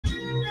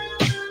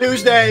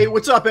Tuesday.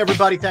 What's up,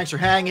 everybody? Thanks for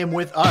hanging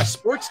with us.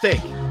 Sports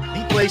Take,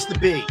 the place to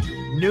be.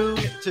 Noon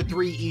to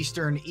 3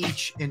 Eastern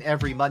each and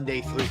every Monday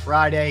through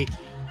Friday.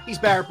 He's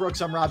Barrett Brooks.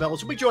 I'm Rob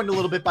Ellis. We'll be joined a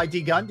little bit by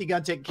D-Gun.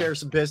 D-Gun taking care of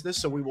some business,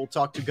 so we will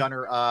talk to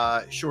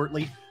Gunner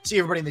shortly. See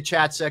everybody in the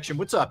chat section.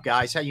 What's up,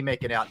 guys? How you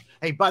making out?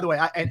 Hey, by the way,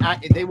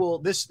 they will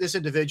this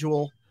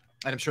individual,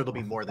 and I'm sure there'll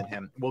be more than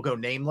him, will go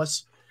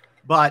nameless.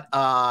 But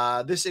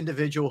this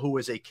individual who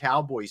was a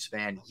Cowboys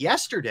fan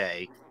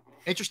yesterday,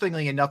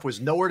 interestingly enough,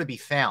 was nowhere to be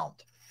found.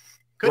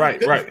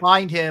 Couldn't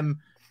find him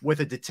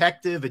with a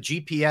detective, a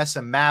GPS,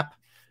 a map,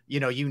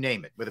 you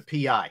name it, with a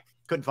PI.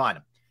 Couldn't find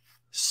him.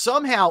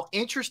 Somehow,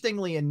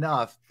 interestingly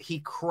enough, he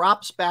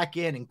crops back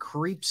in and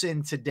creeps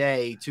in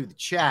today to the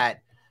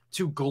chat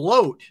to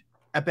gloat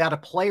about a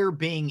player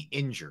being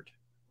injured.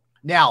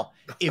 Now,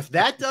 if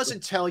that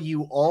doesn't tell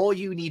you all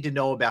you need to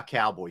know about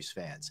Cowboys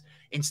fans,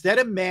 instead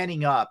of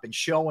manning up and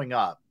showing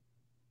up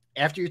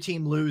after your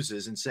team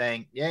loses and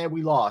saying, yeah,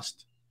 we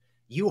lost,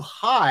 you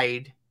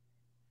hide.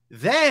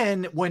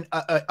 Then when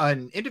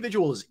an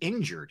individual is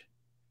injured,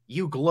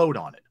 you gloat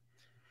on it.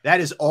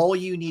 That is all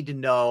you need to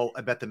know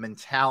about the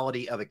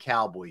mentality of a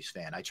Cowboys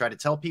fan. I try to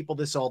tell people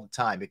this all the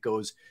time. It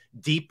goes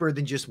deeper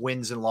than just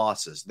wins and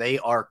losses. They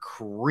are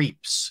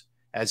creeps,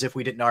 as if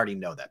we didn't already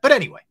know that. But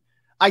anyway,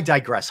 I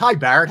digress. Hi,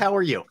 Barrett. How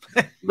are you?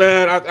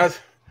 Man, I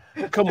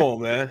come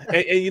on, man.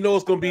 And you know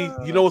what's gonna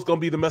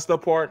be the messed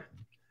up part?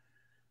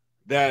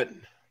 That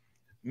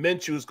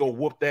Minshew is gonna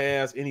whoop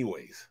their ass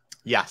anyways.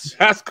 Yes,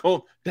 that's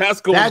going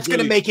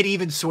to make it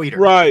even sweeter.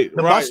 Right,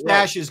 the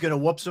mustache is going to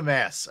whoop some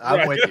ass.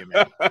 I'm with you,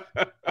 man.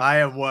 I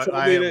am with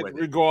you.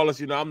 Regardless,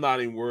 I'm not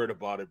even worried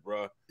about it,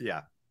 bro.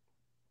 Yeah,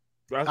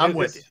 I'm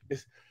with you.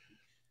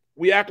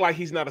 We act like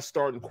he's not a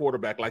starting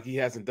quarterback, like he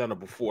hasn't done it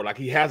before, like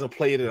he hasn't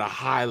played at a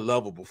high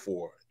level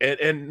before.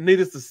 And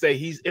needless to say,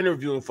 he's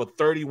interviewing for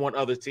 31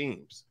 other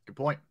teams. Good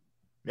point.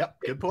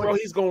 Yep, good point. Bro,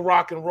 he's going to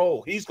rock and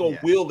roll. He's going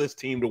to will this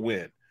team to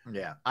win.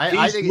 Yeah,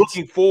 I think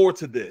looking forward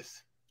to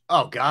this.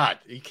 Oh, God.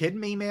 Are you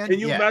kidding me, man? Can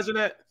you imagine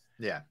that?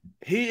 Yeah.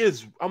 He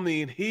is going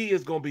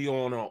to be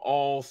on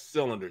all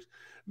cylinders.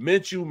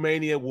 Minshew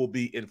Mania will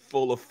be in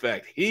full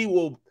effect.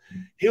 He'll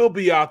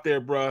be out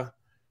there, bro,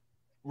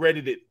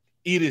 ready to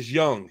eat his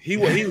young. He's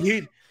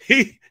going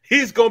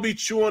to be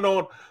chewing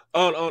on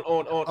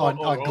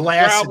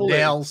glass and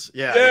nails.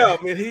 Yeah.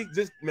 I mean,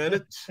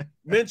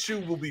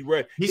 Minshew will be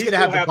ready. He's going to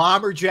have the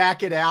bomber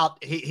jacket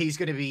out. He's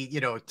going to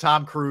be,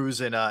 Tom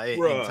Cruise in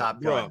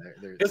Top Gun.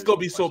 It's going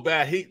to be so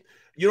bad.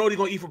 You know what he's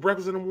going to eat for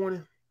breakfast in the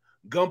morning?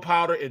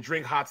 Gunpowder and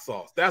drink hot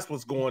sauce. That's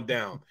what's going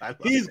down.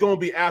 He's going to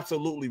be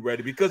absolutely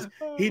ready because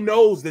he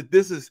knows that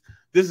this is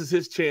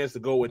his chance to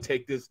go and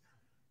take this,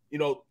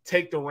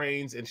 take the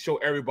reins and show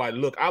everybody,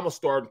 look, I'm a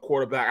starting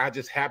quarterback. I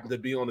just happen to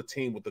be on the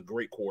team with a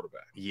great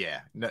quarterback. Yeah,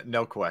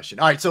 no question.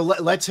 All right, so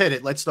let's hit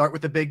it. Let's start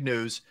with the big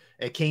news.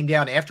 It came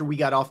down after we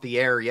got off the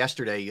air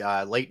yesterday,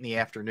 late in the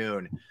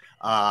afternoon,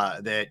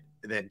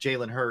 that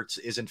Jalen Hurts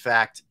is, in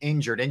fact,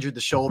 injured the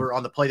shoulder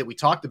on the play that we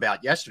talked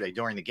about yesterday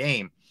during the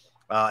game.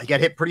 He got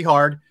hit pretty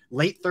hard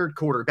late third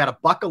quarter,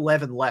 about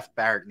 $1:11 left,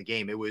 Barrett, in the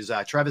game. It was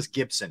Travis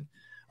Gibson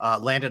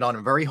landed on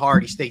him very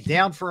hard. He stayed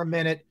down for a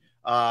minute.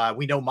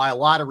 We know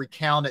Mailata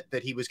recounted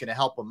that he was going to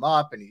help him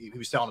up, and he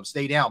was telling him,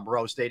 stay down,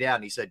 bro, stay down.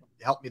 And he said,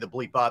 help me the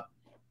bleep up.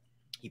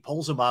 He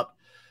pulls him up.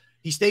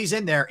 He stays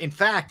in there. In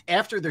fact,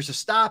 after there's a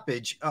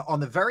stoppage, on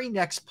the very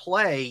next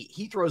play,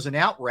 he throws an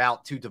out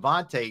route to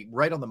Devonta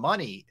right on the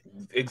money.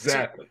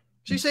 Exactly.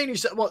 So you're saying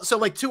yourself, well, so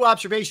like two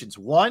observations.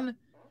 One,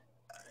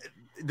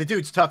 the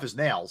dude's tough as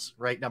nails,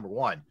 right? Number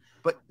one.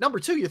 But number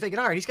two, you're thinking,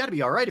 all right, he's got to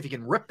be all right if he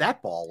can rip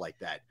that ball like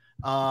that.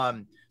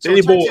 So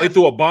he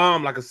threw a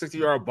bomb, like a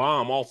 60-yard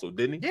bomb also,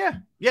 didn't he?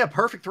 Yeah,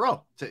 perfect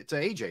throw to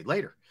AJ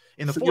later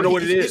in the fourth. You know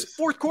what it is? His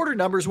fourth quarter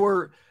numbers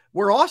were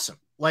awesome.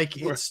 Like,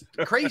 it's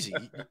crazy.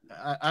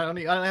 I don't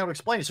know how to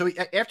explain it. So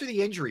after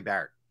the injury,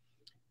 Barrett,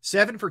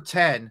 7 for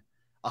 10,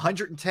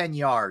 110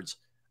 yards,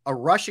 a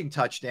rushing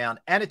touchdown,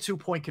 and a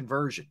 2-point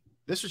conversion.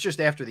 This was just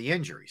after the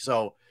injury.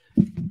 So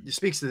it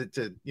speaks to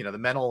the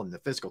mental and the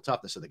physical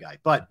toughness of the guy.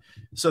 But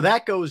so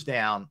that goes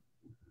down.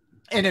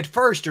 And at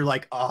first you're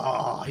like,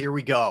 oh, here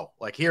we go.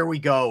 Like, here we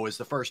go is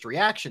the first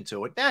reaction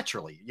to it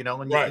naturally,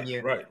 Right.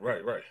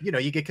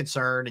 You get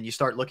concerned and you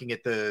start looking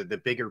at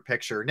the bigger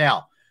picture.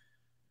 Now,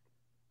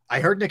 I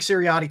heard Nick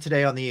Sirianni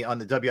today on the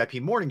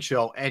WIP morning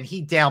show, and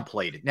he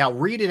downplayed it. Now,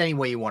 read it any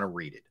way you want to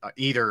read it.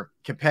 Either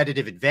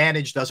competitive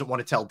advantage, doesn't want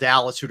to tell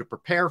Dallas who to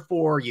prepare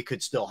for. You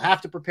could still have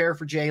to prepare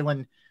for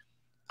Jalen.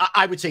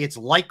 I would say it's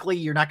likely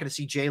you're not going to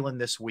see Jalen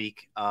this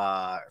week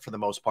for the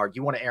most part.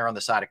 You want to err on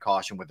the side of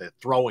caution with the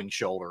throwing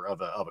shoulder of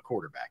a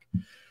quarterback.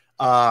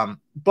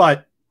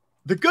 But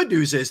the good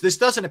news is this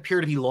doesn't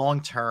appear to be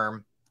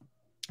long-term.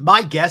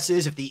 My guess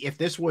is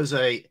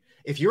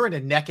if you're in a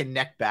neck and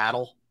neck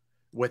battle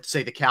with,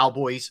 say, the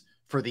Cowboys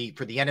for the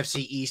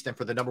NFC East and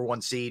for the number 1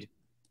 seed,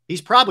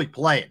 he's probably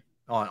playing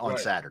on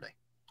Saturday,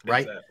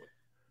 right? Exactly.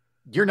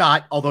 You're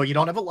not, although you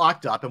don't have it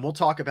locked up, and we'll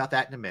talk about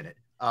that in a minute.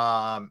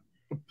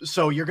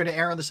 So you're going to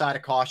err on the side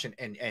of caution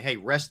and hey,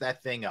 rest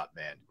that thing up,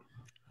 man.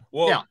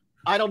 Well,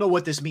 I don't know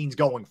what this means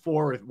going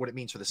forward, what it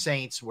means for the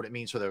Saints, what it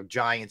means for the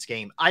Giants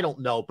game. I don't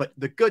know. But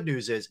the good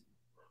news is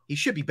he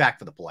should be back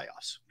for the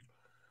playoffs.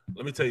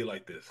 Let me tell you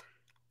like this.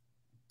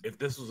 If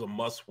this was a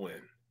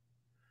must-win,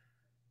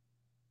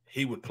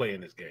 he would play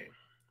in this game.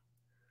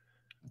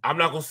 I'm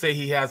not going to say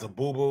he has a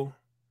boo-boo.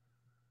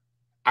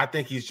 I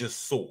think he's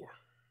just sore.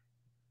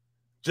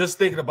 Just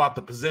thinking about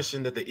the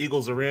position that the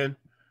Eagles are in,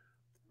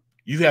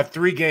 you have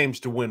 3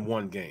 games to win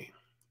 1 game.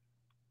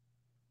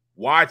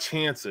 Why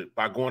chance it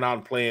by going out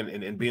and playing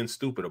and being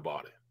stupid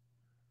about it?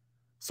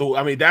 So,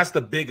 I mean, that's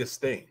the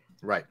biggest thing.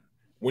 Right.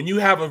 When you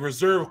have a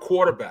reserve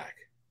quarterback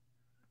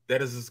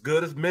that is as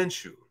good as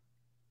Minshew,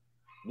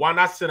 why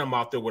not send him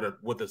out there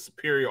with a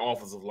superior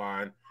offensive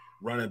line,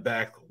 running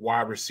back,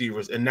 wide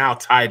receivers, and now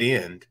tight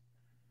end,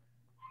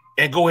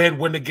 and go ahead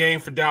and win the game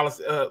for Dallas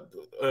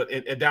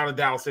and down in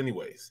Dallas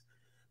anyways?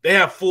 They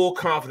have full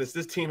confidence.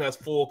 This team has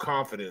full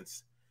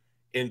confidence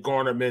in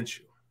Gardner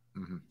Minshew.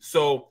 Mm-hmm.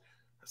 So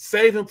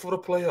save him for the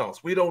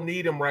playoffs. We don't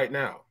need him right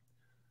now.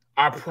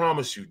 I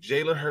promise you,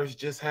 Jalen Hurts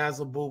just has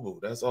a boo-boo.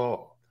 That's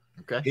all.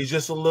 Okay. He's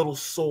just a little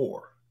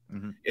sore.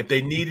 Mm-hmm. If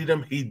they needed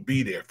him, he'd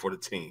be there for the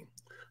team.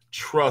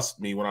 Trust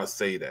me when I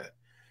say that.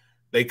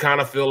 They kind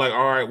of feel like,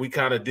 all right, we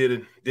kind of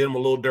did him a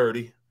little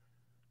dirty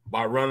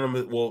by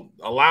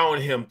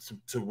allowing him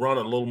to run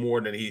a little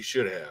more than he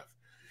should have.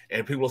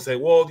 And people say,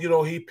 well,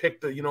 he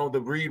picked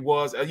the read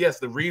was. Yes,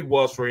 the read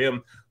was for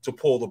him to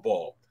pull the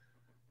ball.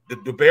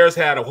 The Bears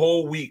had a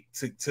whole week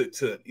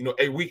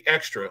a week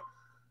extra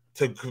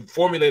to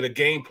formulate a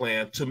game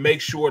plan to make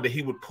sure that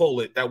he would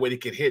pull it. That way he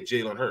could hit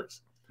Jalen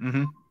Hurts.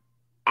 Mm-hmm.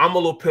 I'm a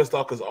little pissed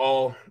off because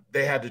all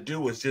they had to do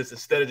was just,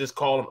 instead of just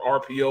calling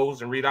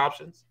RPOs and read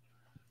options,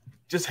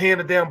 just hand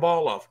the damn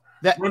ball off.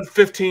 Run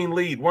 15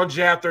 lead, one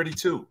jab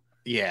 32.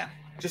 Yeah.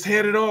 Just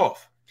hand it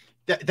off.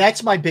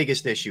 That's my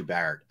biggest issue,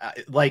 Barrett.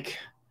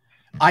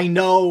 I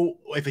know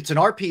if it's an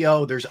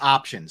RPO, there's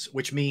options,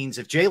 which means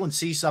if Jalen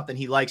sees something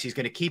he likes, he's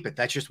going to keep it.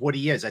 That's just what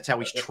he is. That's how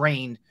he's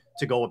trained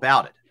to go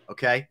about it.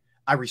 Okay.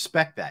 I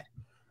respect that.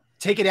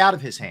 Take it out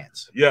of his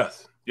hands.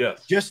 Yes.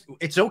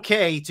 It's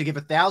okay to give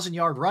a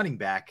 1,000-yard running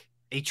back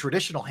a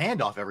traditional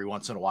handoff every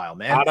once in a while,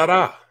 man.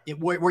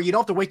 Where you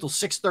don't have to wait till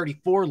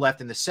 6:34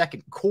 left in the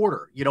second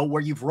quarter,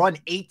 where you've run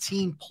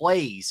 18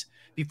 plays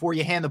before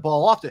you hand the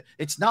ball off.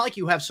 It's not like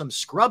you have some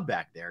scrub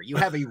back there. You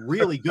have a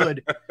really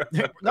good,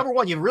 number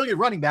one, you have a really good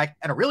running back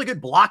and a really good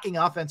blocking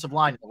offensive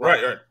line.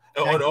 Right.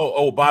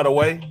 Okay? By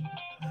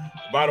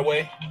the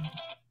way,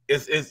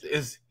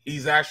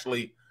 he's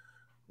actually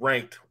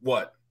ranked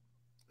what,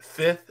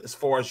 5th as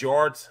far as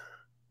yards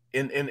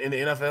in the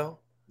NFL?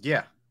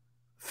 Yeah.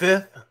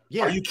 5th?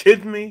 Yeah. Are you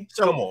kidding me?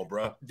 So, come on,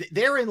 bro.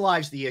 Therein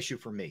lies the issue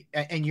for me.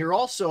 And you're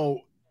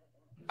also,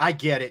 I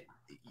get it.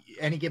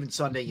 Any given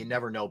Sunday, you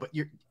never know. But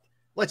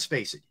let's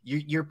face it,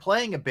 you're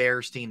playing a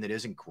Bears team that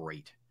isn't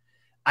great.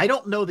 I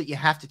don't know that you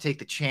have to take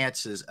the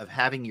chances of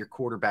having your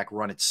quarterback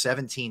run it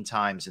 17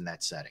 times in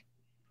that setting.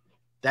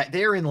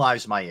 Therein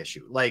lies my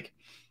issue. Like,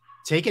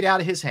 take it out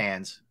of his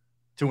hands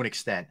to an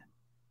extent.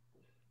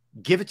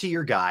 Give it to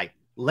your guy.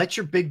 Let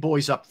your big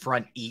boys up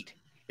front eat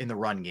in the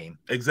run game.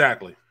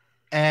 Exactly.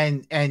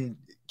 And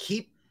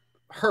keep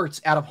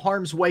Hurts out of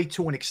harm's way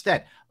to an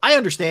extent. I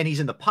understand he's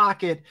in the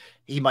pocket.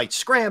 He might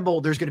scramble.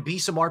 There's going to be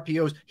some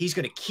RPOs. He's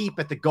going to keep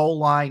at the goal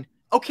line.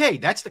 Okay,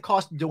 that's the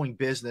cost of doing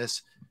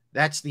business.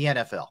 That's the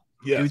NFL.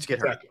 Yes, dudes get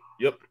hurt.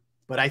 Yep.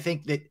 But I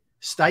think that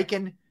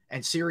Steichen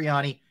and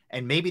Sirianni,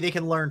 and maybe they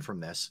can learn from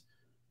this,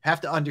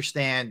 have to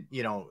understand,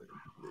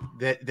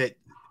 that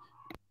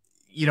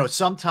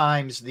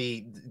sometimes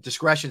the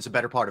discretion is a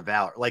better part of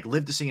valor. Like,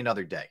 live to see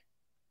another day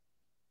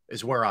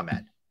is where I'm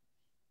at.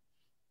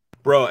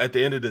 Bro, at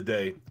the end of the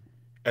day,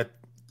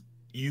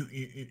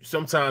 you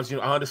sometimes, I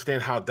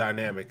understand how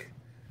dynamic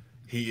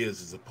he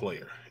is as a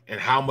player and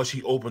how much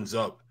he opens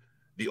up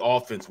the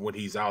offense when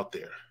he's out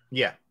there.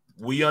 Yeah.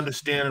 We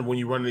understand when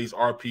you run these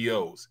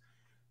RPOs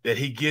that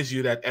he gives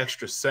you that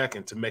extra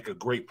second to make a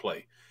great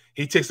play.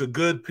 He takes a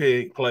good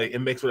play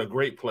and makes it a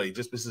great play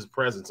just because his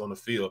presence on the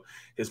field,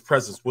 his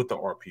presence with the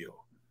RPO.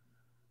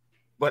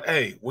 But,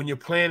 hey, when you're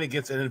playing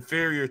against an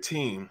inferior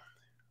team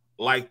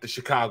like the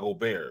Chicago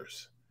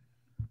Bears,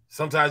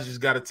 sometimes you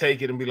just got to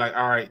take it and be like,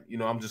 all right,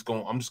 I'm just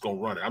going to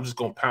run it. I'm just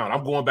going to pound.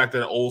 I'm going back to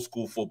the old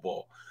school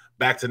football,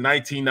 back to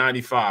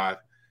 1995,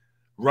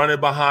 running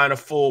behind a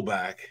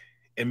fullback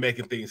and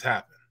making things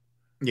happen.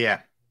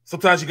 Yeah.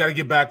 Sometimes you got to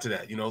get back to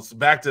that, So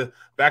back to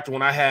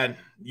when I had,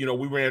 we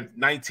ran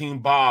 19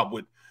 Bob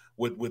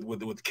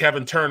with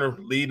Kevin Turner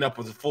leading up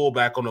as a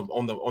fullback on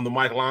the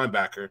Mike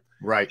linebacker,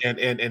 right?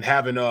 And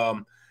having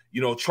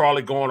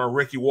Charlie Garner,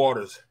 Ricky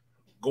Waters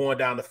going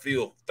down the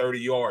field 30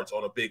 yards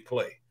on a big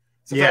play.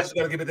 Sometimes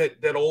you got to give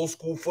it that old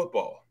school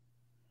football,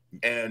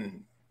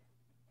 and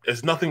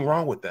there's nothing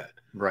wrong with that,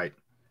 right?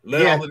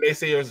 Let all the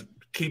naysayers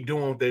keep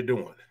doing what they're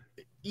doing.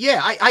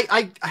 Yeah,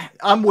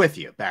 I'm with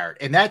you, Barrett.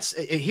 And that's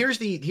here's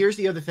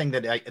the other thing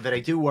that I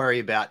do worry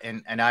about,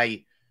 and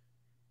I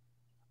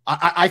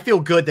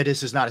feel good that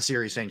this is not a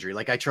serious injury.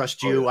 Like, I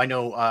trust you. I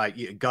know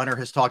Gunner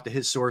has talked to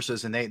his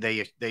sources, and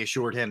they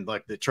assured him,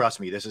 like, trust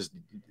me, this is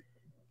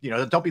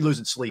don't be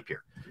losing sleep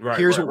here. Right.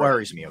 Here's what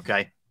worries me.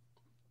 Okay.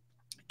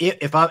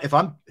 If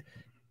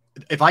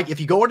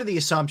you go into the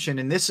assumption,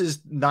 and this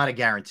is not a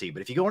guarantee,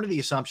 but if you go into the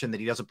assumption that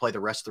he doesn't play the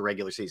rest of the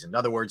regular season, in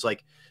other words,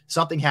 like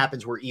something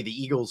happens where either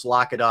Eagles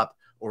lock it up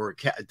or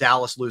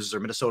Dallas loses or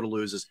Minnesota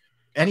loses,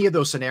 any of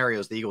those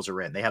scenarios the Eagles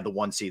are in, they have the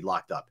 1 seed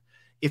locked up.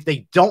 If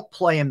they don't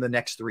play him the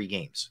next 3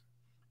 games,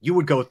 you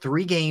would go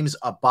 3 games,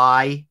 a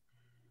bye,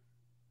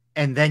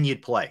 and then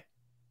you'd play.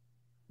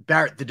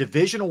 Barrett, the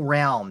divisional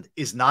round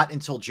is not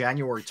until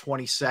January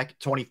 22nd,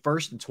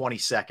 21st, and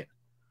 22nd.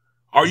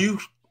 Are you?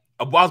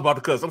 I was about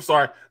to cuss. I'm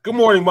sorry. Good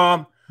morning,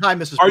 Mom. Hi,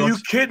 Mrs. Are Brooks.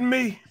 you kidding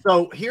me?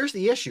 So here's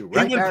the issue,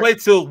 right? He wouldn't play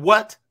till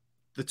what?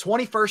 The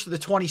 21st or the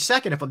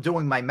 22nd, if I'm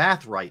doing my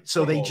math right.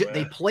 So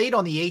they played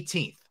on the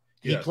 18th.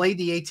 He played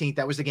the 18th.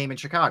 That was the game in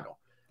Chicago.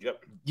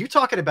 Yep. You're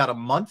talking about a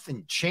month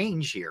and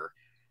change here,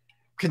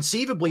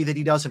 conceivably, that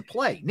he doesn't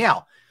play.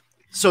 Now,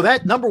 so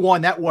that, number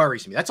one, that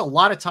worries me. That's a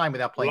lot of time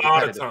without playing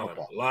competitive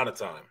football. A lot of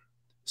time.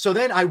 So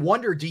then I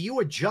wonder, do you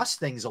adjust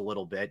things a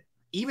little bit,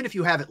 even if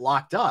you have it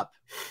locked up,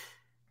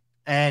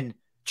 and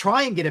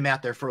try and get him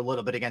out there for a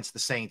little bit against the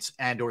Saints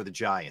and or the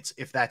Giants,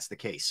 if that's the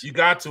case? You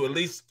got to at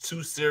least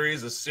 2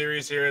 series, a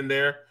series here and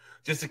there,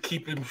 just to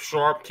keep him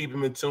sharp, keep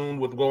him in tune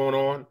with what's going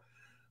on.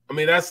 I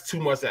mean, that's too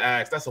much to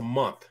ask. That's a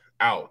month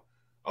out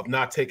of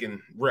not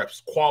taking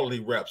reps, quality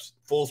reps,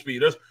 full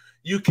speed.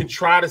 You can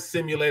try to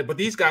simulate, but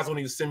these guys don't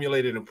even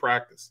simulate it in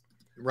practice.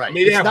 Right. I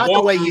mean, they have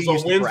walkthroughs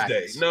on Wednesday.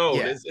 Practice. No,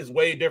 it's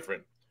way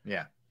different.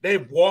 Yeah. They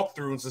have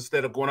walkthroughs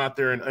instead of going out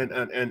there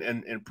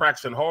and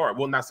practicing hard.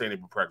 Well, not saying they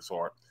practice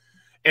hard.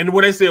 And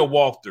when they say a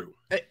walkthrough,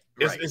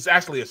 it's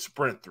actually a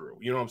sprint through.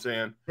 You know what I'm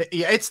saying?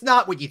 Yeah, it's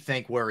not what you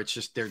think, where it's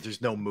just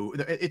there's no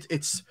move.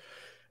 It's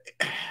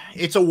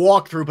a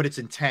walkthrough, but it's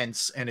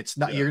intense, and it's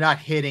not you're not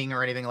hitting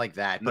or anything like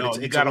that.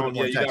 But you got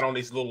on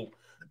these little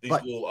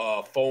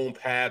foam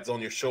pads on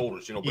your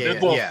shoulders, but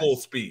they're going full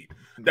speed.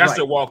 That's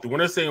their walkthrough. When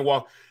they're saying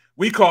walk,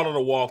 we call it a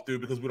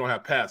walkthrough because we don't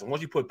have pads. And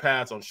once you put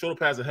pads on, shoulder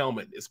pads and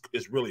helmet,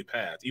 it's really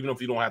pads, even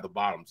if you don't have the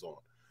bottoms on.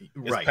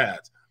 It's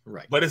pads.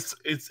 Right. But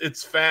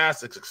it's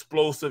fast, it's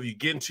explosive. You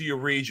get into your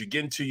reads, you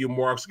get into your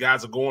marks.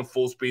 Guys are going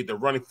full speed, they're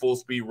running full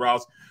speed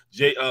routes.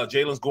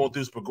 Jalen's going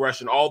through his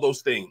progression. All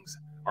those things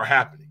are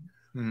happening.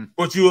 Mm-hmm.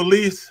 But you at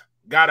least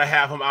got to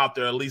have him out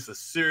there at least a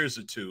series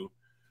or 2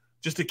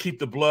 just to keep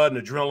the blood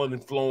and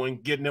adrenaline flowing,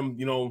 getting him,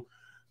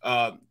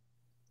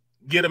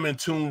 get him in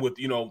tune with,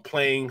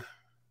 playing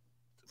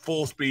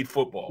full speed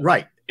football.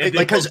 Right. And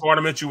then because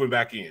tournament you went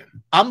back in.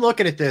 I'm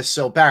looking at this.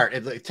 So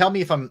Barrett, tell me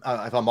if I'm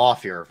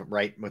off here,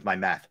 right, with my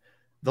math.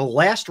 The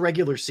last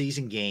regular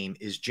season game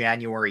is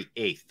January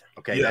 8th.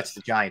 Okay, yes. That's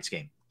the Giants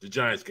game. The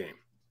Giants game.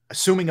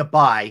 Assuming a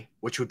bye,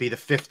 which would be the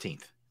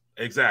 15th.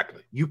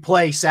 Exactly. You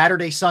play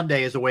Saturday,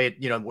 Sunday is the way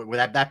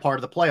with that part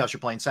of the playoffs.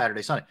 You're playing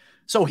Saturday, Sunday.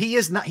 So he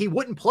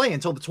wouldn't play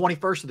until the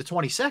 21st or the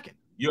 22nd.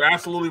 You're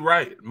absolutely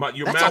right.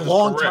 That's a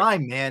long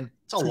time, man.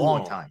 It's a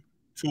long time.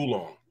 Too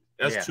long.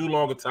 That's too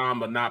long a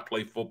time to not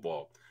play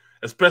football,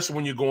 especially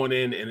when you're going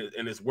in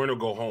and it's win or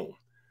go home.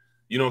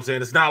 You know what I'm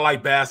saying? It's not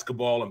like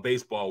basketball and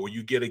baseball where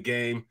you get a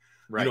game,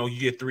 right. You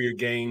get 3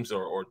 games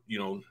or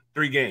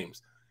 3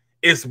 games.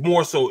 It's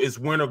more so it's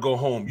win or go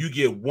home. You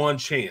get one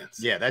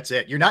chance. Yeah, that's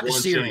it. You're not in a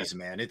series,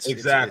 man.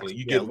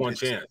 You get one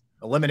chance.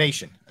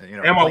 Elimination.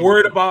 Am I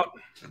worried about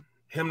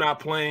him not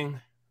playing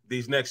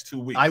these next 2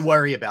 weeks? I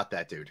worry about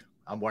that, dude.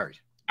 I'm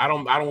worried. I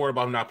don't worry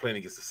about him not playing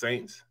against the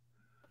Saints.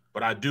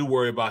 But I do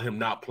worry about him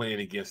not playing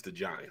against the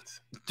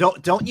Giants.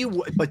 Don't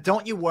you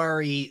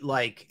worry,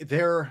 like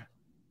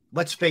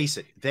let's face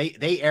it,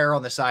 they err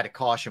on the side of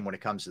caution when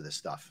it comes to this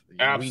stuff.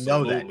 Absolutely. We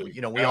know that.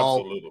 We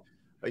all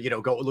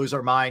go lose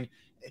our mind.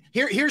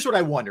 Here's what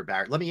I wonder,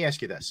 Barrett. Let me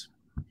ask you this.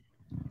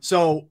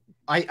 So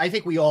I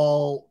think we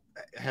all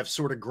have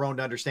sort of grown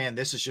to understand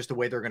this is just the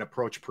way they're going to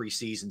approach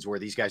preseasons where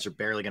these guys are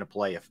barely going to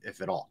play, if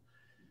at all.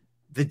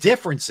 The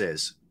difference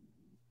is,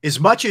 as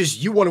much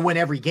as you want to win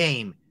every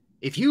game,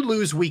 if you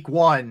lose week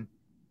 1,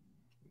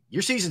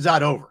 your season's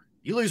not over.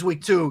 You lose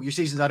week 2, your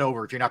season's not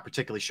over if you're not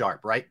particularly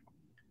sharp, right?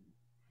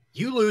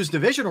 You lose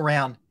divisional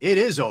round, it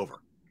is over.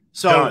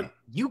 So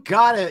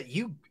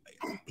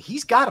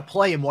he's got to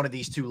play in one of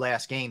these 2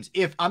 last games.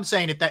 If I'm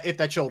saying if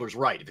that shoulder's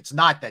right, if it's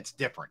not, that's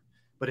different.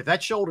 But if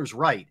that shoulder's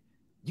right,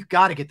 you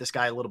got to get this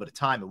guy a little bit of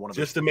time in one of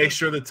just to make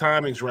sure the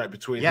timing's right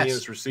between he and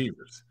his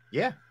receivers.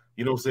 Yeah,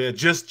 you know what I'm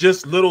saying?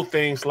 Just little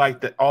things like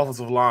the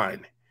offensive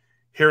line,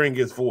 hearing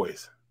his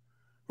voice.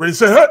 Ready to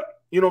say, hey!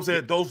 You know what I'm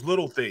saying? Those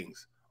little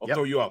things will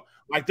throw you off.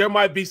 Like there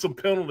might be some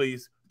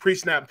penalties,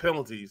 pre-snap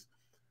penalties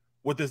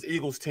with this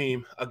Eagles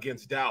team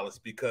against Dallas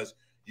because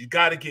you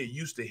got to get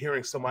used to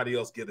hearing somebody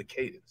else get a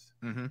cadence.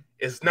 Mm-hmm.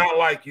 It's not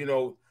like,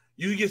 you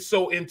get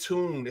so in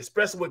tune,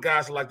 especially with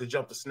guys who like to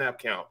jump the snap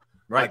count,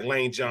 like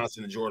Lane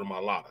Johnson and Jordan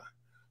Mailata.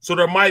 So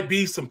there might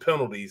be some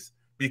penalties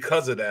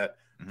because of that,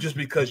 just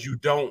because you're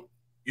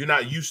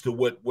not used to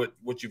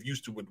what you've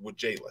used to with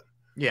Jalen.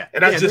 Yeah,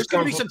 and there's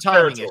going to be some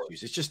timing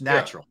issues. It's just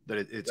natural that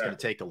it's going to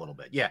take a little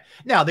bit. Yeah.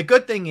 Now, the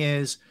good thing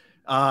is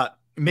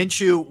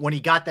Minshew, when he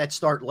got that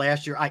start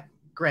last year,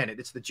 granted,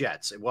 it's the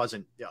Jets. It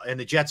wasn't, and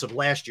the Jets of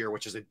last year,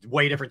 which is a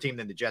way different team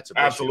than the Jets of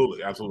this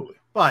year. Absolutely.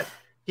 But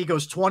he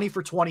goes 20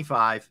 for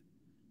 25,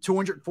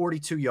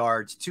 242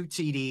 yards, 2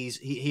 TDs.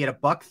 He had a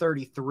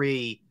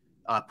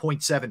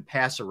 $133.7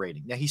 passer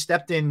rating. Now he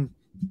stepped in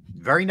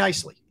very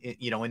nicely,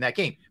 in that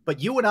game.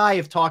 But you and I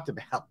have talked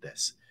about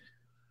this.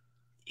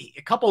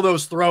 A couple of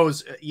those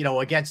throws,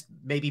 against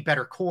maybe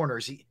better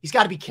corners, he's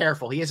got to be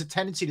careful. He has a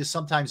tendency to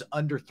sometimes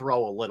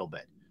underthrow a little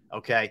bit.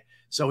 Okay.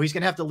 So he's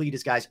going to have to lead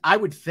his guys. I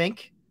would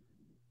think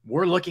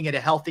we're looking at a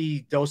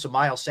healthy dose of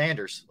Miles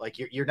Sanders. Like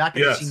you're not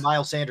going to see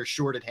Miles Sanders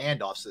shorted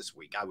handoffs this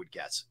week, I would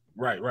guess.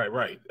 Right.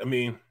 I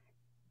mean,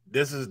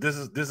 this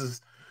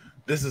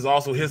is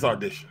also his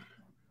audition.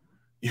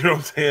 You know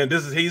what I'm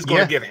saying? He's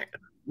going to get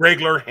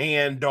regular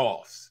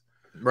handoffs.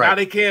 Right. Now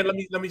they can.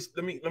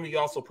 Let me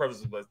also preface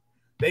this, but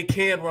they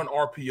can run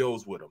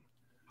RPOs with him,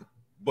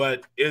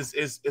 but it's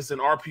an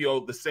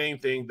RPO, the same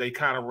thing they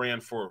kind of ran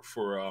for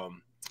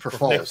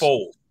Nick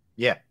Foles.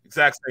 Yeah,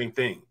 exact same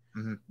thing.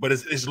 Mm-hmm. But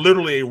it's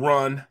literally a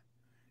run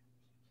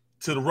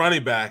to the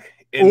running back,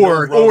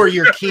 or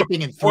you're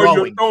keeping and throwing.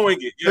 Or you're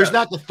throwing it. Yeah. There's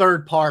not the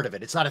third part of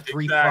it. It's not a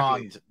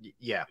 3-pronged. Exactly.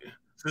 Yeah.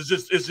 So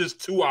it's just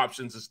 2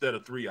 options instead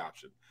of 3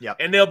 options. Yeah,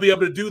 and they'll be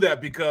able to do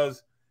that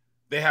because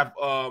they have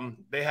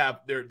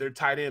their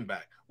tight end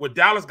back. With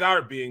Dallas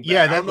Goedert being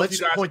back, let's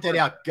point that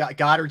out.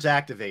 Goddard's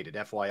activated,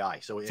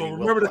 FYI. So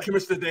remember the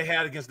chemistry they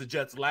had against the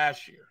Jets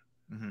last year.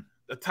 Mm-hmm.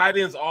 The tight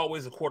end's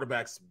always a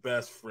quarterback's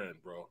best friend,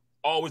 bro.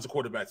 Always a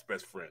quarterback's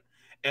best friend.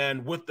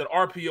 And with the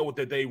RPO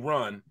that they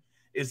run,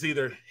 is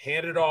either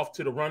hand it off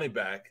to the running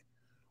back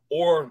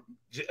or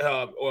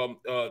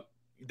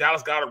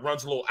Dallas Goedert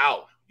runs a little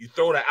out. You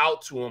throw the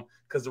out to him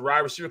because the wide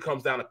receiver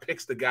comes down and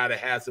picks the guy that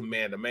has him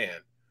man-to-man.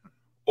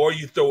 Or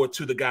you throw it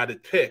to the guy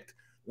that picked,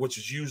 which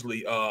is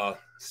usually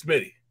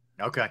Smitty.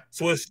 Okay.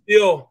 So it's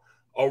still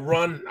a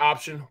run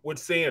option with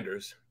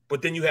Sanders,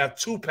 but then you have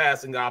 2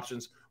 passing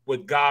options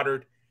with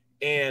Goddard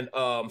and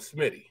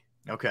Smitty.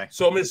 Okay.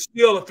 So I mean, it's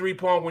still a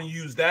 3-prong when you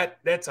use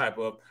that type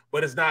of,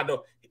 but it's not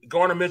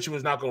Gardner Minshew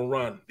is not going to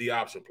run the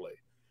option play.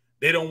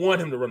 They don't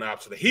want him to run the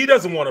option play. He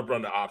doesn't want to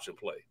run the option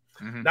play.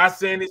 Mm-hmm. Not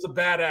saying he's a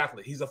bad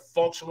athlete. He's a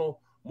functional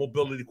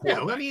mobility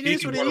quarterback. Yeah, I mean, it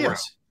is what he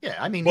is. Yeah,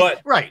 I mean,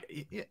 but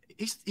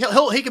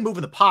he can move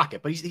in the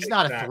pocket, but he's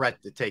not a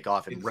threat to take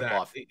off and rip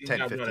off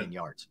 10, 15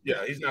 yards.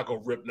 Yeah, he's not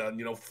going to rip nothing.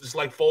 Just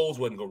like Foles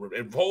wasn't going to rip.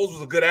 And Foles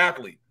was a good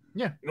athlete.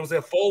 Yeah, you know what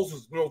I'm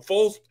saying?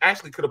 Foles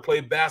actually could have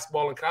played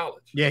basketball in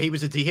college. Yeah, he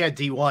had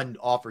D1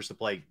 offers to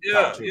play.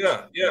 Yeah.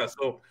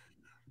 So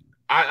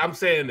I'm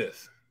saying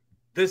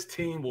this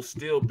team will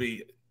still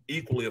be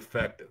equally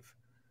effective.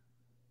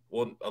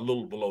 Well, a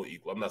little below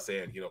equal. I'm not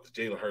saying, because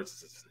Jalen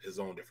Hurts is his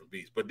own different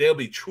beast, but they'll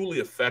be truly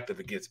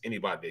effective against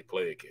anybody they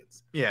play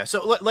against. Yeah.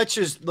 So let's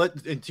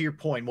and to your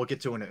point, we'll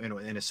get to it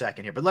in a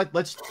second here, but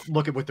let's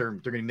look at what they're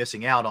going to be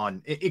missing out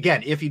on.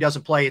 Again, if he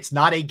doesn't play, it's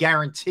not a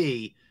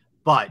guarantee,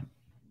 but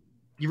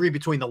you read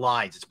between the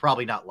lines, it's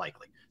probably not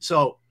likely.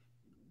 So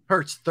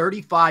Hurts,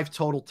 35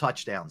 total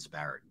touchdowns,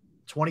 Barrett,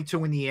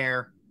 22 in the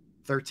air,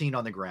 13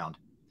 on the ground.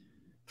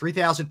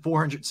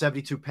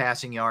 3,472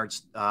 passing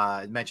yards.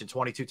 I mentioned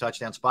 22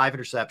 touchdowns, 5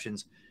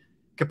 interceptions,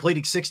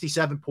 completing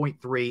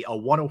 67.3, a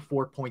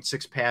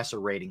 104.6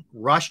 passer rating,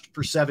 rushed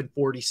for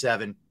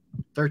 747,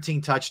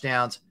 13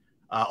 touchdowns,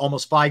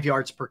 almost 5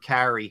 yards per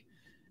carry.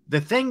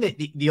 The thing that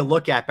you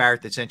look at,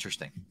 Barrett, that's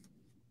interesting,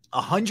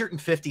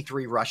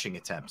 153 rushing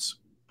attempts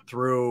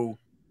through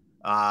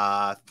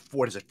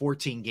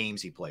 14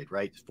 games he played,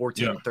 right?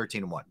 14,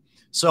 13 and 1.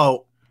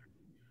 So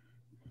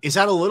is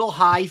that a little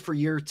high for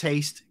your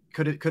taste?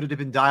 Could it have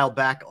been dialed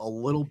back a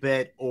little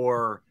bit,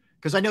 or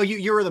because I know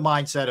you're the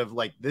mindset of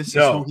like, this is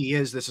who he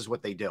is, this is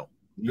what they do.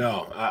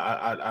 No,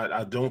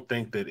 I don't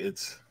think that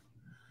it's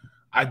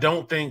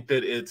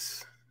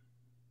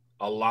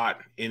a lot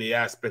in the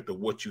aspect of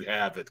what you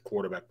have at the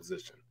quarterback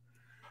position.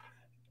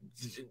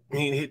 I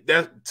mean,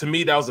 to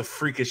me, that was a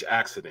freakish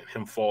accident,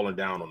 him falling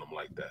down on him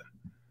like that.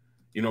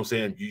 You know what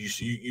I'm saying?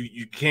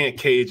 You can't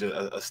cage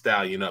a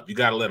stallion up. You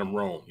got to let him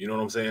roam. You know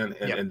what I'm saying?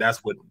 And that's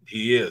what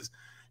he is.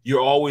 You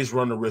always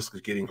run the risk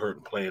of getting hurt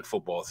and playing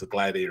football. It's a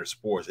gladiator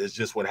sport. It's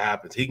just what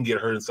happens. He can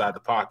get hurt inside the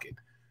pocket.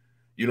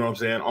 You know what I'm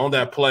saying? On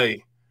that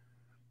play,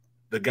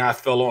 the guy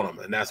fell on him,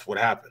 and that's what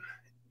happened.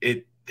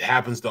 It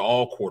happens to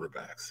all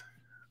quarterbacks.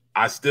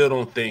 I still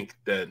don't think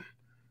that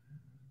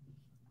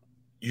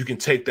you can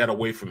take that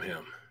away from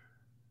him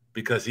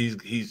because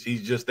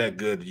he's just that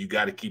good. You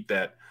got to keep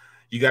that.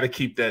 You got to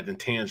keep that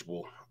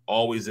intangible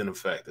always in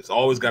effect. It's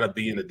always got to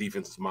be in the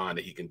defense's mind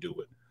that he can do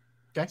it.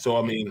 Okay. So,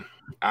 I mean,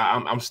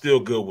 I'm still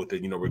good with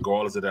it.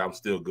 Regardless of that, I'm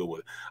still good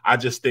with it. I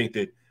just think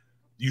that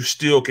you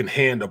still can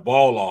hand the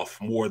ball off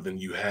more than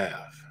you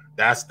have.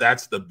 That's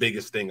the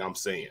biggest thing I'm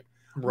saying.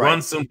 Right.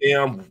 Run some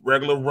damn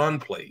regular run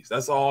plays.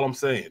 That's all I'm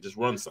saying. Just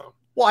run some.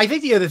 Well, I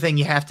think the other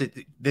thing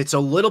that's a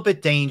little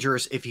bit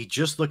dangerous if you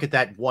just look at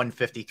that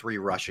 153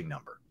 rushing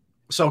number.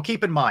 So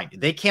keep in mind,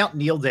 they count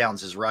kneel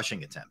downs as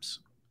rushing attempts.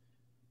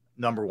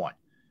 Number one.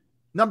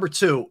 Number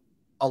two,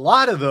 a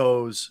lot of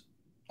those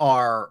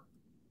are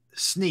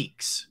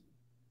sneaks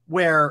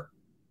where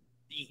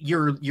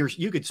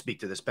you could speak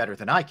to this better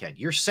than I can.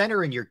 Your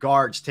center and your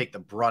guards take the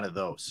brunt of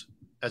those,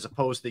 as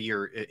opposed to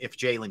if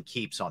Jalen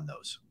keeps on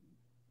those.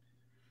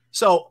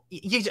 So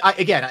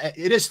again,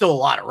 it is still a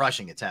lot of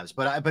rushing attempts,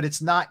 but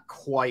it's not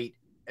quite.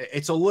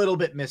 It's a little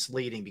bit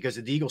misleading because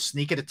the Eagles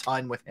sneak it a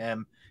ton with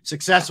him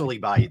successfully.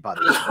 By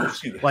the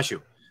way, bless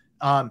you.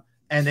 And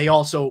they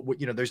also,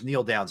 there's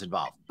kneel downs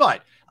involved.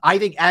 But I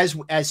think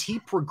as he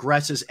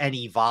progresses and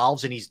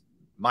evolves, and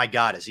my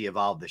God, has he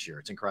evolved this year?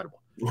 It's incredible.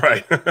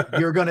 Right.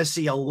 You're going to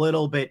see a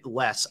little bit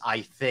less,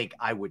 I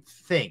would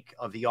think,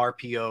 of the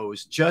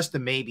RPOs just to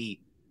maybe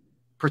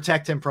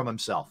protect him from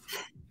himself.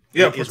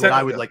 Yeah, is what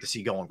I would like to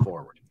see going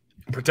forward.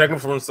 Protect him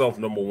from himself,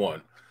 number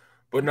one.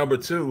 But number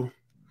two,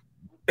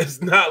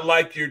 it's not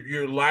like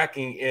you're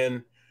lacking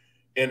in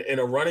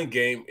a running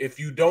game if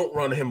you don't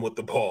run him with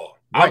the ball.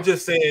 Right. I'm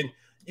just saying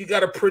you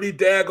got a pretty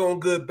daggone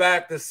good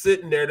back that's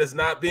sitting there that's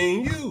not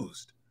being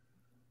used.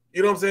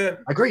 You know what I'm saying?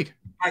 Agreed.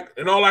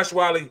 In all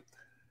actuality,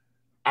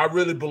 I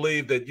really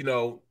believe that,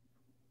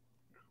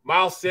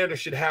 Miles Sanders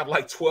should have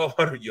like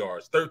 1,200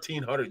 yards,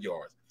 1,300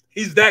 yards.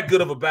 He's that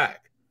good of a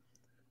back.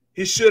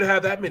 He should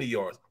have that many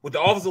yards. With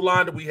the offensive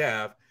line that we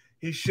have,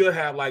 he should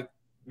have like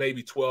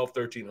maybe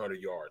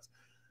 1,300 yards.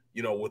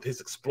 With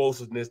his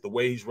explosiveness, the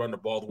way he's running the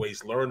ball, the way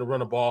he's learned to run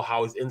the ball,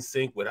 how he's in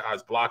sync with how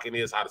his blocking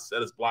is, how to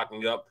set his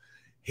blocking up.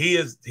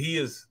 He's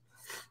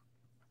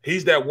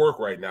that work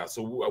right now.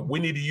 So we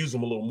need to use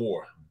him a little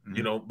more,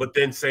 But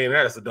then saying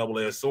that, it's a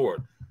double-edged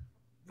sword.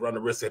 Run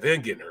the risk of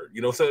him getting hurt,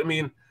 So I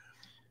mean,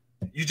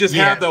 you just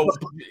have those.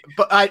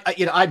 But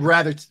I'd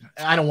rather.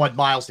 I don't want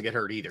Miles to get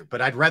hurt either.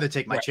 But I'd rather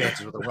take my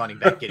chances with a running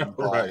back getting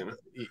involved,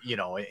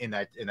 in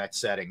that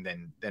setting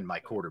than my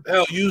quarterback.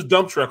 Hell, use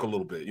dump truck a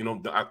little bit.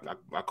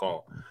 I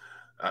call.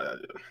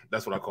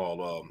 That's what I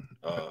call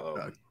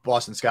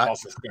Boston Scott.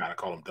 Boston Scott. I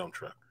call him dump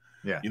truck.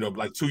 Yeah.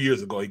 Like 2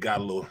 years ago, he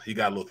got a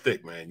little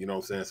thick, man. You know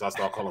what I'm saying? So I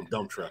started calling him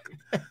dump truck.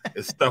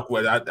 It stuck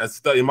with. I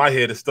stuck in my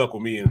head. It stuck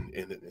with me, and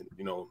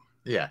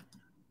Yeah.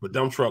 But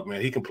dumb truck,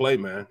 man, he can play,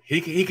 man. He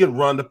can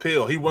run the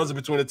pill. He runs in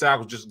between the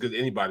tackles just as good as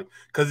anybody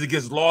because he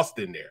gets lost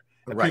in there.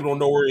 And people don't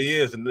know where he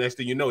is, and the next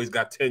thing you know, he's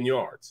got 10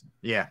 yards.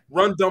 Yeah.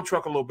 Run dump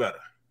truck a little better.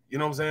 You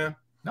know what I'm saying?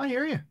 I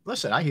hear you.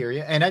 Listen, I hear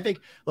you. And I think,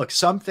 look,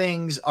 some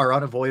things are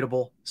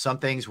unavoidable. Some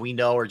things we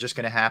know are just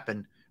going to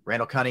happen.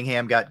 Randall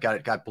Cunningham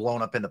got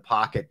blown up in the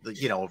pocket.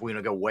 If we're going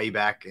to go way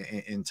back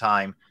in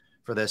time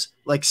for this,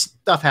 like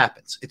stuff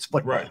happens. It's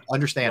football. Right.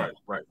 Understandable.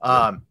 Right.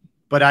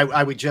 But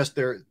I would just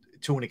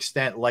to an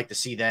extent, like to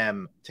see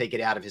them take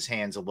it out of his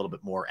hands a little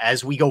bit more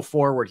as we go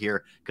forward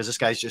here, because this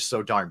guy's just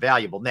so darn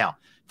valuable. Now,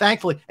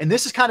 thankfully, and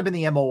this has kind of been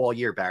the MO all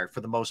year, Barrett,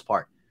 for the most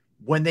part.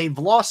 When they've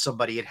lost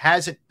somebody, it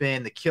hasn't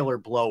been the killer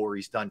blow where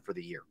he's done for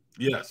the year.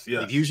 Yes.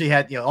 They've usually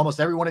had,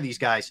 almost every one of these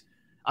guys.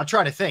 I'm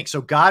trying to think.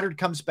 So Goddard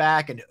comes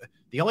back, and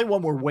the only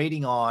one we're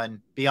waiting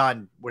on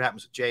beyond what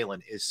happens with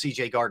Jalen is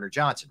C.J.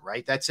 Gardner-Johnson,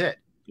 right? That's it.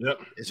 Yep.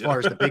 As far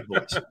as the big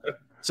boys.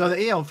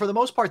 So, for the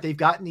most part, they've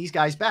gotten these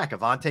guys back.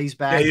 Avante's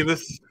back.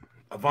 Davis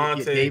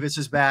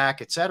is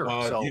back, etc.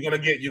 So you're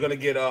gonna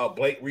get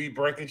Blake Reed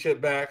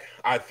Blankenship back.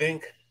 I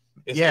think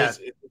it's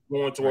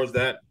going towards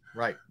that.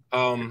 Right.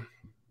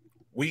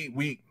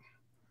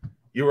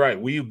 You're right.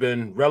 We've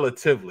been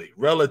relatively.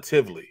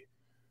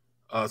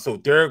 So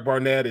Derek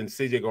Barnett and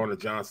CJ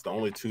Gardner-Johnson, the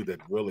only two that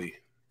really.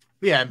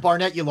 Yeah, and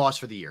Barnett you lost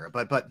for the year,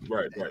 but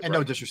right.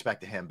 No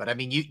disrespect to him, but I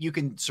mean you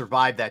can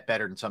survive that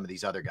better than some of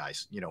these other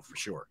guys, for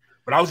sure.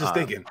 But I was just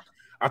thinking,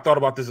 I thought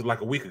about this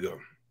like a week ago.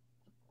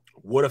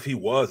 What if he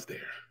was there?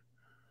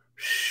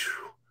 Whew.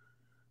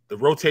 The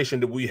rotation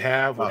that we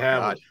have would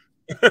have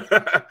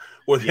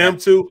with him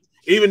too,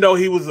 even though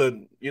he was a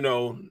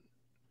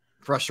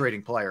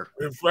frustrating player.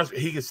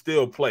 He can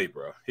still play,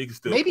 bro. He can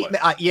still play.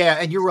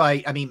 And you're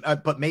right. I mean,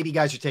 but maybe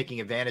guys are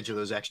taking advantage of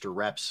those extra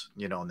reps,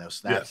 and those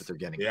snaps that they're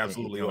getting. They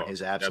absolutely are. In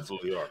his absence.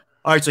 Absolutely are.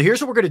 All right, so here's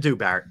what we're going to do,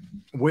 Barrett.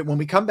 When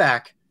we come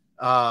back,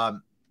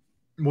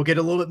 we'll get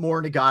a little bit more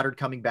into Goddard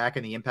coming back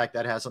and the impact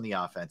that has on the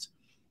offense.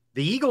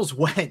 The Eagles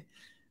went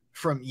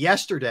from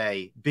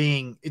yesterday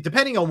being,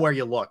 depending on where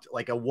you looked,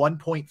 like a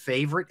 1-point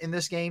favorite in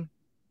this game.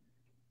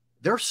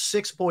 They're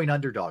 6-point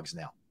underdogs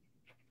now.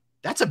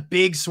 That's a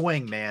big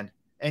swing, man.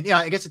 And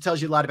I guess it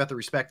tells you a lot about the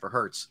respect for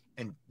Hurts.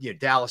 And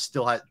Dallas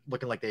still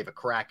looking like they have a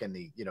crack in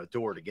the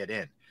door to get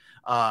in.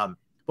 But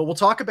we'll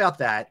talk about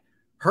that.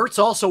 Hurts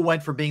also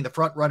went from being the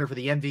front runner for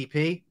the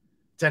MVP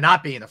to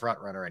not being the front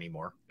runner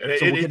anymore. And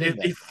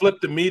it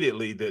flipped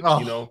immediately.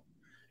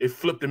 It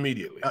flipped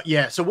immediately.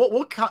 So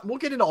we'll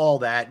get into all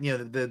that.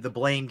 The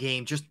blame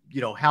game, just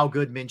how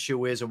good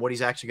Minshew is and what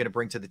he's actually going to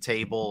bring to the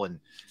table. And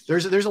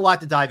there's a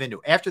lot to dive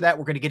into. After that,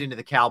 we're going to get into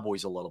the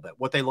Cowboys a little bit,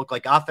 what they look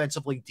like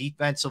offensively,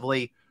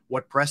 defensively,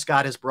 what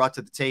Prescott has brought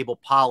to the table,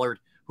 Pollard,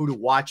 who to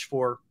watch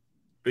for.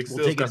 Big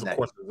Steel's got some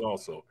questions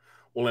also.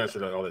 We'll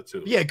answer all that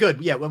too. Yeah,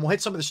 good. Yeah, we'll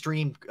hit some of the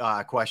stream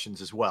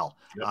questions as well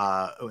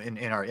in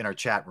our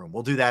chat room.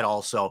 We'll do that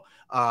also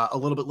a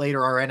little bit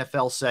later. Our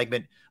NFL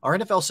segment. Our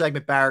NFL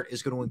segment, Barrett,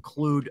 is going to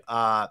include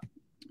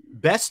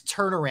best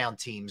turnaround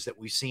teams that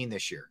we've seen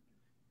this year.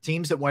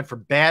 Teams that went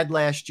from bad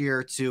last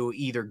year to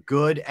either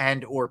good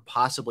and or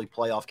possibly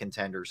playoff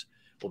contenders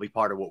will be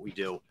part of what we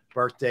do.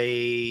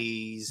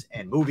 Birthdays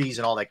and movies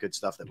and all that good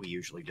stuff that we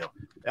usually do.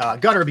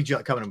 Gunner will be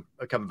coming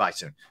by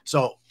soon.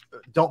 So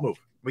don't move.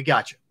 We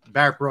got you.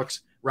 Barrett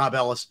Brooks, Rob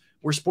Ellis.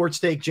 We're Sports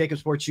Take, JAKIB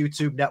Sports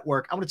YouTube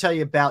Network. I'm going to tell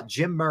you about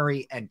Jim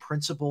Murray and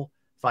Principal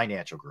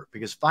Financial Group,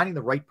 because finding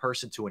the right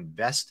person to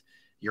invest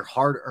your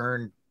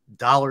hard-earned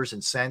dollars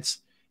and cents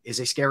is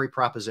a scary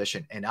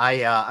proposition. And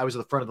I was at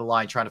the front of the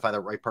line trying to find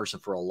the right person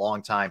for a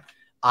long time.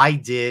 I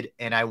did,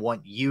 and I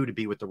want you to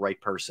be with the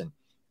right person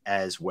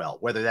as well,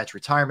 whether that's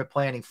retirement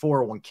planning,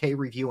 401k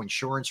review,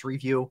 insurance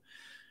review,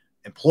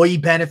 employee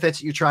benefits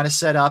that you're trying to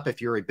set up.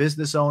 If you're a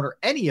business owner,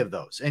 any of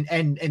those, and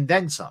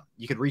then some,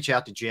 you can reach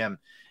out to Jim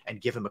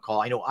and give him a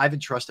call. I know I've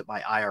entrusted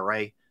my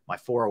IRA, my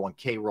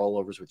 401k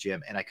rollovers with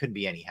Jim, and I couldn't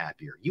be any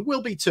happier. You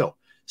will be too.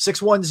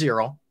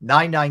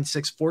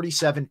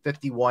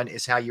 610-996-4751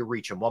 is how you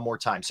reach him. One more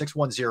time,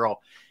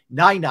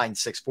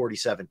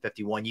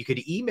 610-996-4751. You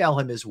could email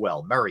him as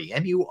well, Murray,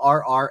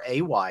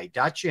 MURRAY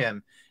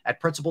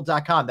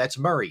 .Jim@principal.com. That's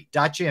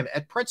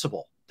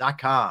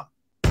Murray.Jim@principal.com.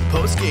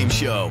 Post-game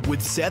show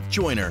with Seth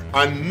Joyner.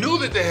 I knew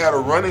that they had a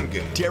running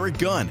game. Derek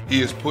Gunn.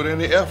 He has put in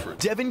the effort.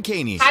 Devin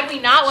Caney. Had we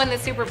not won the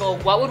Super Bowl,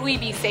 what would we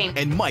be saying?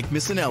 And Mike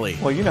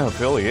Missinelli. Well, you know who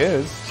Philly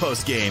is.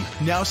 Post-game,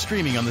 now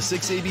streaming on the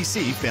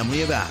 6ABC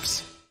family of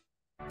apps.